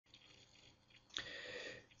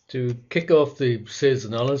To kick off the sales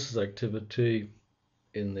analysis activity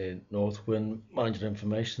in the Northwind Management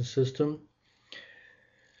Information System,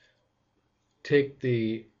 take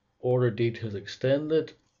the order details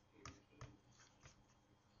extended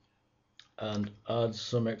and add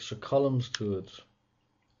some extra columns to it.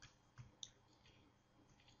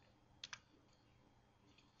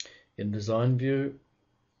 In design view,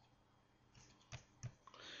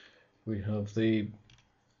 we have the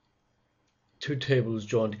two tables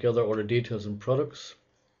joined together, order details and products.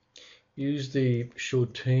 Use the show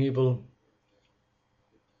table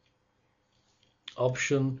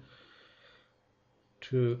option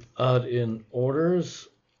to add in orders,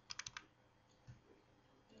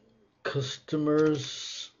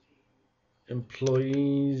 customers,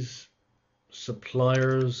 employees,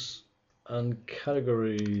 suppliers, and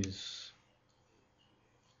categories.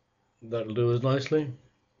 That'll do us nicely.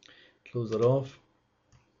 Close that off.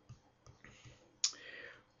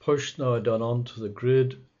 Push now down onto the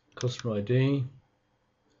grid, customer ID,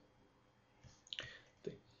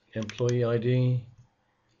 the employee ID,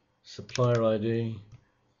 supplier ID,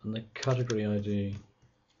 and the category ID.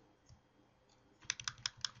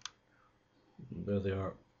 There they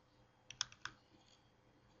are.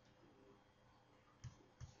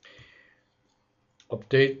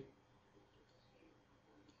 Update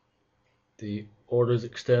the orders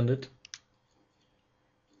extended.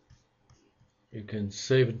 You can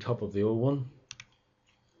save on top of the old one.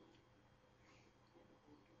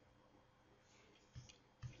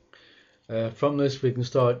 From this we can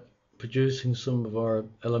start producing some of our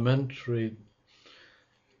elementary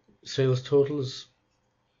sales totals.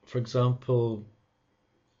 For example,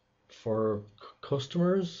 for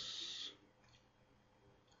customers,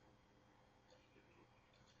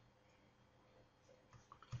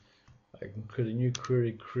 I can create a new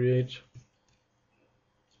query, create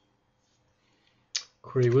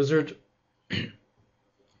query wizard,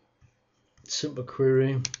 simple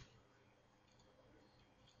query,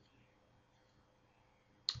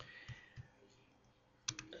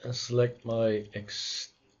 and select my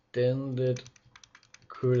extended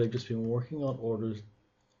query I've just been working on, orders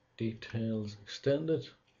details extended.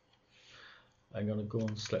 I'm going to go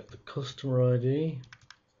and select the customer ID.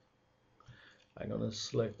 I'm going to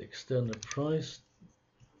select the extended price.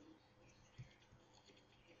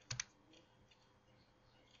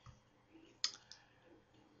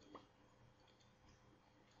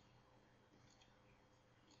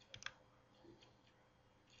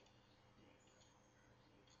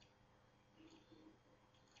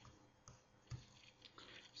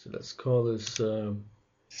 So let's call this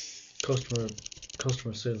customer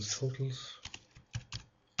sales totals.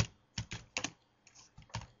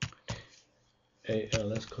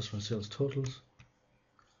 ALS customer sales totals.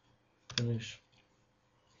 Finish.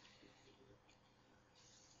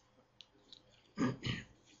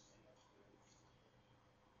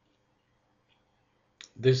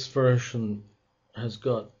 This version has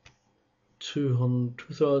got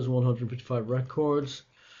 2,155 records.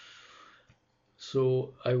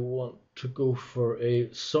 So I want to go for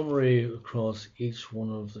a summary across each one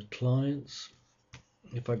of the clients.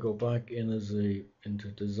 If I go back in into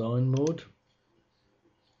design mode,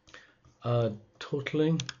 add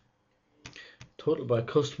totaling, total by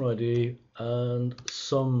customer ID, and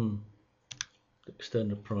sum the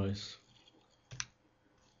extended price.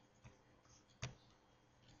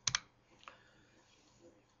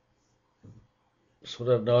 So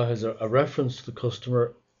that now has a reference to the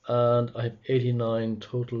customer, and I have 89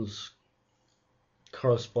 totals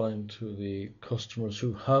corresponding to the customers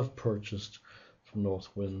who have purchased from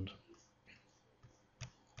Northwind.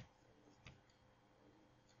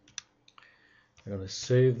 I'm going to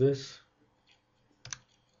save this.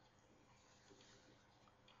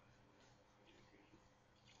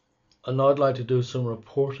 And now I'd like to do some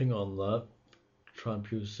reporting on that. Try and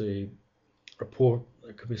produce a report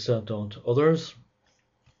that could be sent on to others.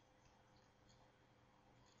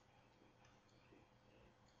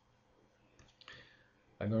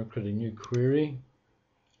 I'm going to create a new query.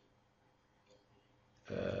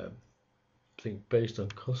 I think based on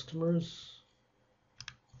customers.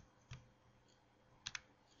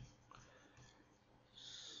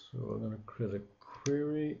 So I'm going to create a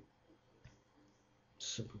query,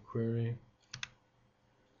 simple query.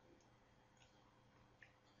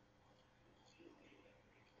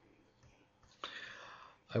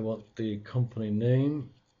 I want the company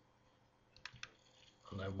name,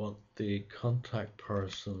 and I want the contact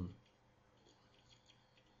person,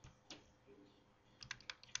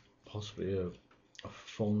 possibly a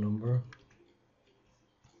phone number.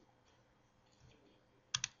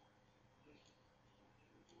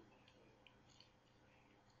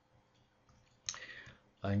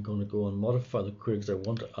 I'm going to go and modify the query because I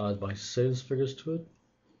want to add my sales figures to it.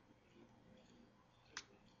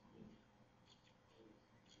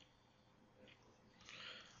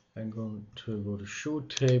 I'm going to go to show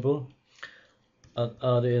table and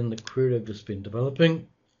add in the query I've just been developing,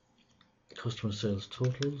 customer sales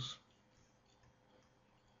totals.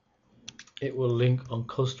 It will link on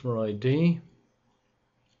customer ID.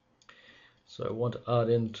 So I want to add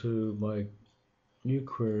into my new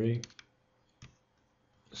query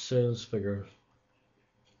sales figure.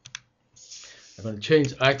 I'm going to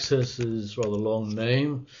change access's rather long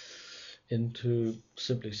name into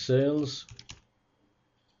simply sales.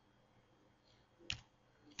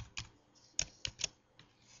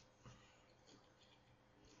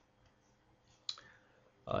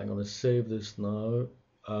 I'm going to save this now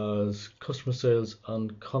as customer sales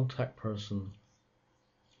and contact person.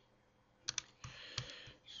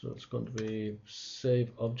 So it's going to be save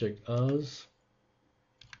object as.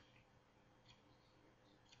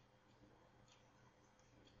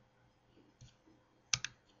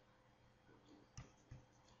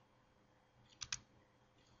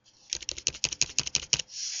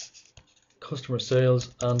 Customer sales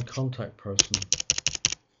and contact person.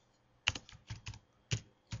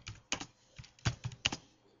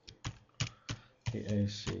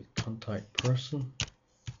 PAC contact person.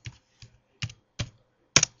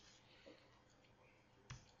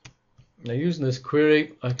 Now using this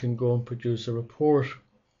query, I can go and produce a report.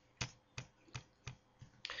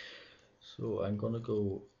 So I'm going to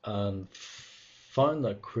go and find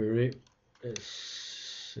that query.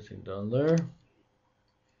 It's sitting down there.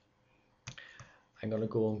 I'm going to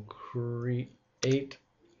go and create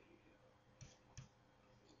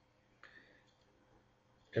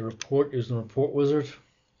a report using the report wizard.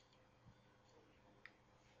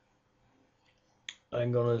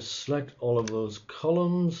 I'm going to select all of those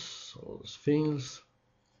columns, all those fields.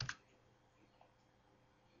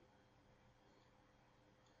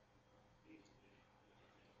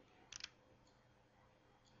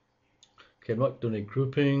 Okay, I'm not doing a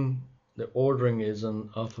grouping. The ordering is an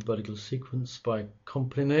alphabetical sequence by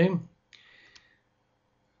company name.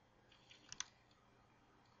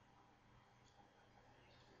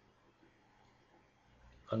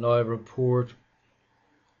 And now I report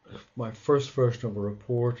my first version of a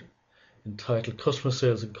report entitled Customer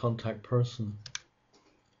Sales and Contact Person.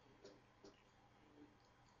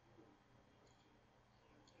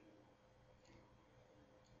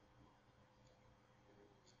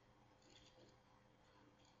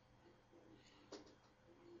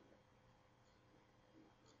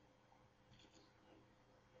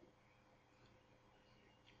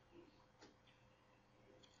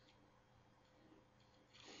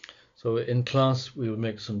 So in class we will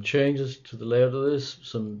make some changes to the layout of this,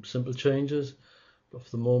 some simple changes, but for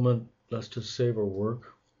the moment let's just save our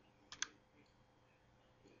work.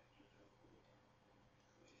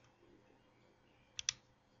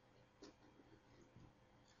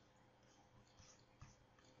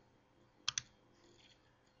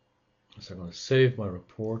 So I'm going to save my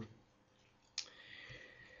report,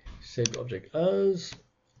 save object as,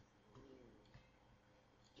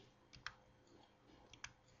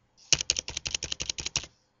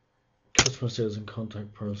 customer sales and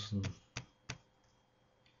contact person.